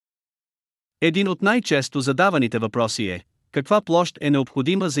Един от най-често задаваните въпроси е: каква площ е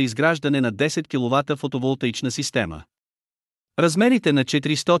необходима за изграждане на 10 кВт фотоволтаична система? Размерите на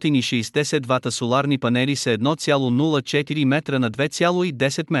 460 вата соларни панели са 1,04 метра на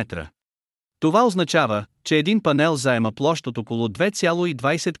 2,10 метра. Това означава, че един панел заема площ от около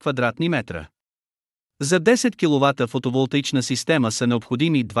 2,20 квадратни метра. За 10 кВт фотоволтаична система са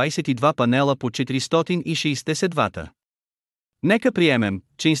необходими 22 панела по 460 вата. Нека приемем,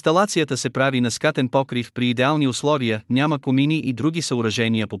 че инсталацията се прави на скатен покрив при идеални условия, няма комини и други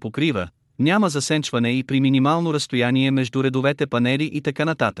съоръжения по покрива, няма засенчване и при минимално разстояние между редовете панели и така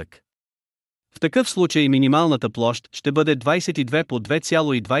нататък. В такъв случай минималната площ ще бъде 22 по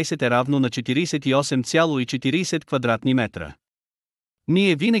 2,20 е равно на 48,40 квадратни метра.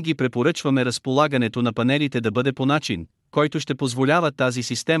 Ние винаги препоръчваме разполагането на панелите да бъде по начин, който ще позволява тази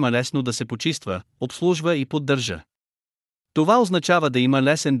система лесно да се почиства, обслужва и поддържа. Това означава да има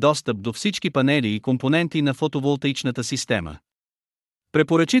лесен достъп до всички панели и компоненти на фотоволтаичната система.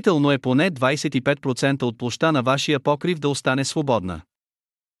 Препоръчително е поне 25% от площта на вашия покрив да остане свободна.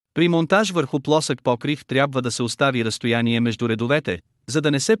 При монтаж върху плосък покрив трябва да се остави разстояние между редовете, за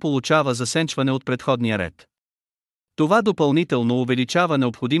да не се получава засенчване от предходния ред. Това допълнително увеличава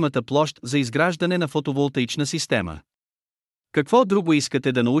необходимата площ за изграждане на фотоволтаична система. Какво друго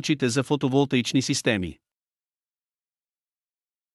искате да научите за фотоволтаични системи?